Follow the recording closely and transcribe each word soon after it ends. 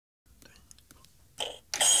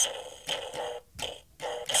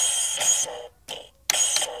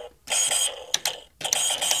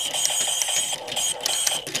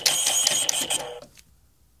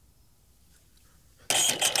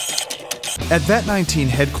At Vet19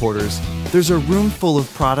 headquarters, there's a room full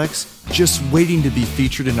of products just waiting to be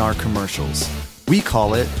featured in our commercials. We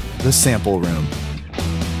call it the sample room.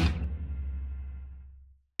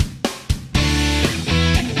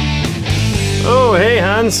 Oh, hey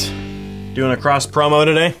Hans. Doing a cross promo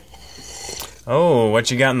today? Oh,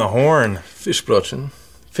 what you got in the horn? Fischbrötchen.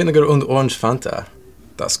 Vinegar und orange Fanta.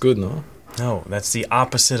 That's good, no? No, that's the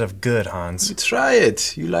opposite of good, Hans. You try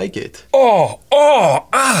it. You like it.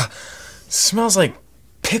 Smells like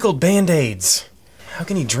pickled Band-Aids. How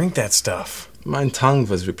can you drink that stuff? My tongue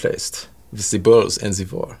was replaced with the balls and the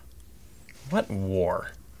war. What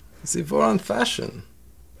war? The war on fashion.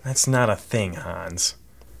 That's not a thing, Hans.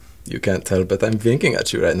 You can't tell, but I'm winking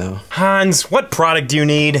at you right now. Hans, what product do you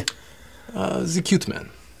need? The cute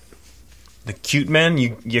man. The cute man?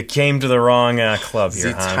 You came to the wrong club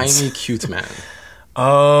here, The Hans. tiny cute man.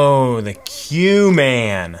 Oh, the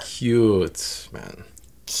Q-man. Cute man.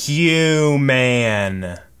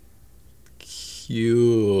 Q-man.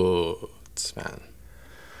 Cute man.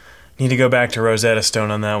 Need to go back to Rosetta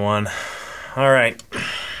Stone on that one. All right.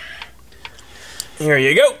 Here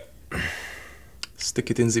you go. Stick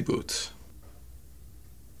it in the boot.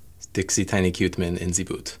 Stick the tiny cute man in the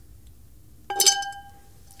boot.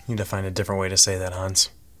 Need to find a different way to say that, Hans.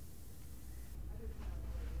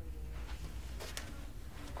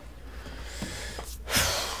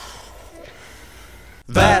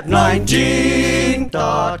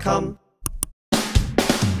 Vet19.com